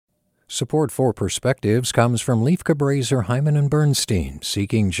Support for Perspectives comes from Leif Cabraser, Hyman and Bernstein,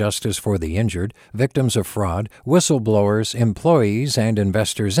 seeking justice for the injured, victims of fraud, whistleblowers, employees, and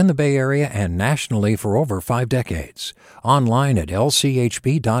investors in the Bay Area and nationally for over 5 decades. Online at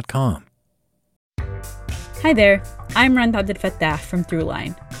lchb.com. Hi there, I'm Rand Abdel-Fattah from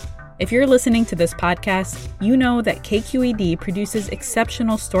Throughline. If you're listening to this podcast, you know that KQED produces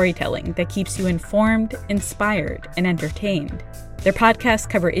exceptional storytelling that keeps you informed, inspired, and entertained. Their podcasts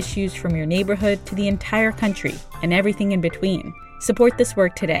cover issues from your neighborhood to the entire country and everything in between. Support this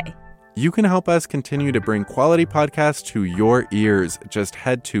work today. You can help us continue to bring quality podcasts to your ears. Just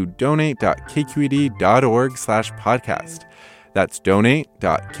head to donate.kqed.org/podcast. That's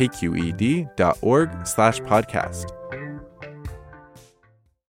donate.kqed.org/podcast.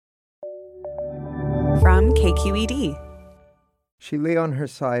 From KQED. She lay on her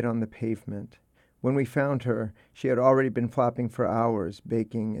side on the pavement. When we found her, she had already been flopping for hours,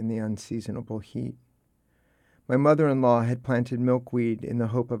 baking in the unseasonable heat. My mother-in-law had planted milkweed in the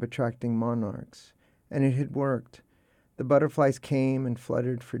hope of attracting monarchs, and it had worked. The butterflies came and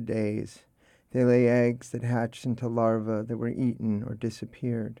fluttered for days. They lay eggs that hatched into larvae that were eaten or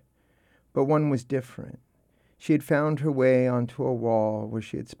disappeared. But one was different. She had found her way onto a wall where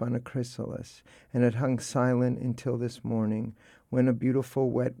she had spun a chrysalis and had hung silent until this morning when a beautiful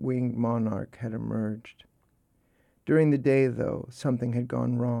wet-winged monarch had emerged. During the day, though, something had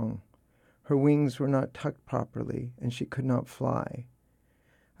gone wrong. Her wings were not tucked properly, and she could not fly.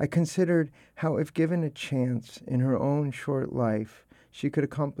 I considered how, if given a chance in her own short life, she could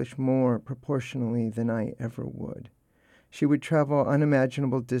accomplish more proportionally than I ever would. She would travel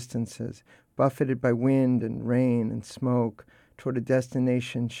unimaginable distances, buffeted by wind and rain and smoke, toward a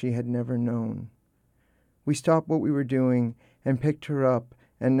destination she had never known. We stopped what we were doing and picked her up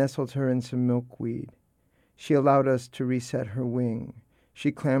and nestled her in some milkweed. She allowed us to reset her wing.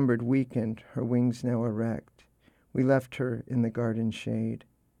 She clambered, weakened, her wings now erect. We left her in the garden shade.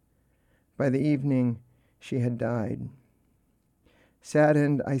 By the evening, she had died.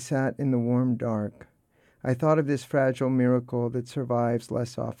 Saddened, I sat in the warm dark. I thought of this fragile miracle that survives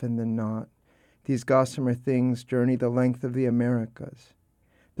less often than not. These gossamer things journey the length of the Americas.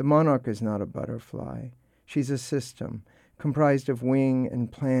 The monarch is not a butterfly. She's a system, comprised of wing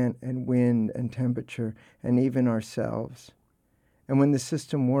and plant and wind and temperature and even ourselves. And when the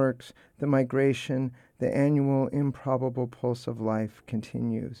system works, the migration, the annual improbable pulse of life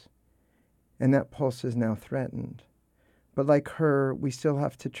continues. And that pulse is now threatened. But like her, we still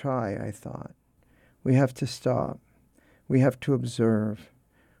have to try, I thought. We have to stop. We have to observe.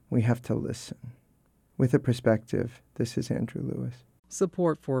 We have to listen. With a perspective, this is Andrew Lewis.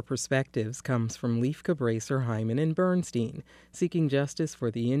 Support for Perspectives comes from Leif Cabraser, Hyman and Bernstein, seeking justice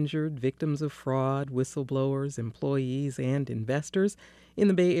for the injured, victims of fraud, whistleblowers, employees, and investors in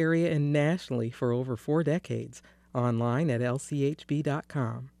the Bay Area and nationally for over 4 decades. Online at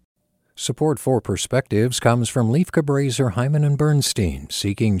lchb.com. Support for Perspectives comes from Leif Cabraser, Hyman and Bernstein,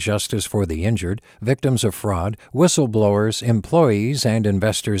 seeking justice for the injured, victims of fraud, whistleblowers, employees, and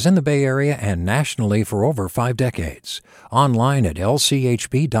investors in the Bay Area and nationally for over 5 decades. Online at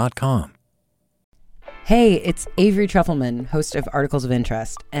lchb.com. Hey, it's Avery Trufelman, host of Articles of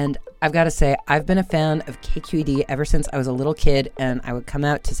Interest, and I've got to say, I've been a fan of KQED ever since I was a little kid, and I would come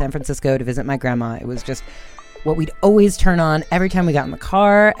out to San Francisco to visit my grandma. It was just what we'd always turn on every time we got in the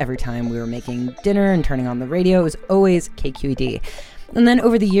car, every time we were making dinner and turning on the radio. It was always KQED. And then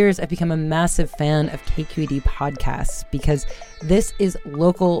over the years, I've become a massive fan of KQED podcasts because this is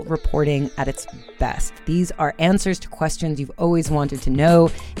local reporting at its best. These are answers to questions you've always wanted to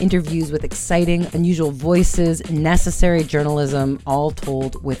know, interviews with exciting, unusual voices, necessary journalism, all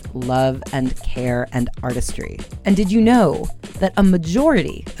told with love and care and artistry. And did you know that a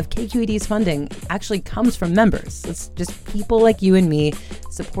majority of KQED's funding actually comes from members? It's just people like you and me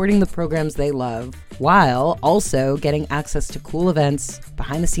supporting the programs they love, while also getting access to cool events,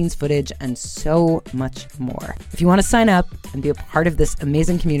 behind-the-scenes footage, and so much more. If you want to sign up and be a part of this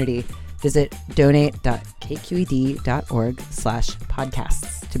amazing community, visit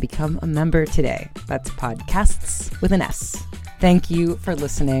donate.kqed.org/podcasts to become a member today. That's podcasts with an S. Thank you for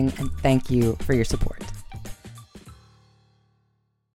listening, and thank you for your support.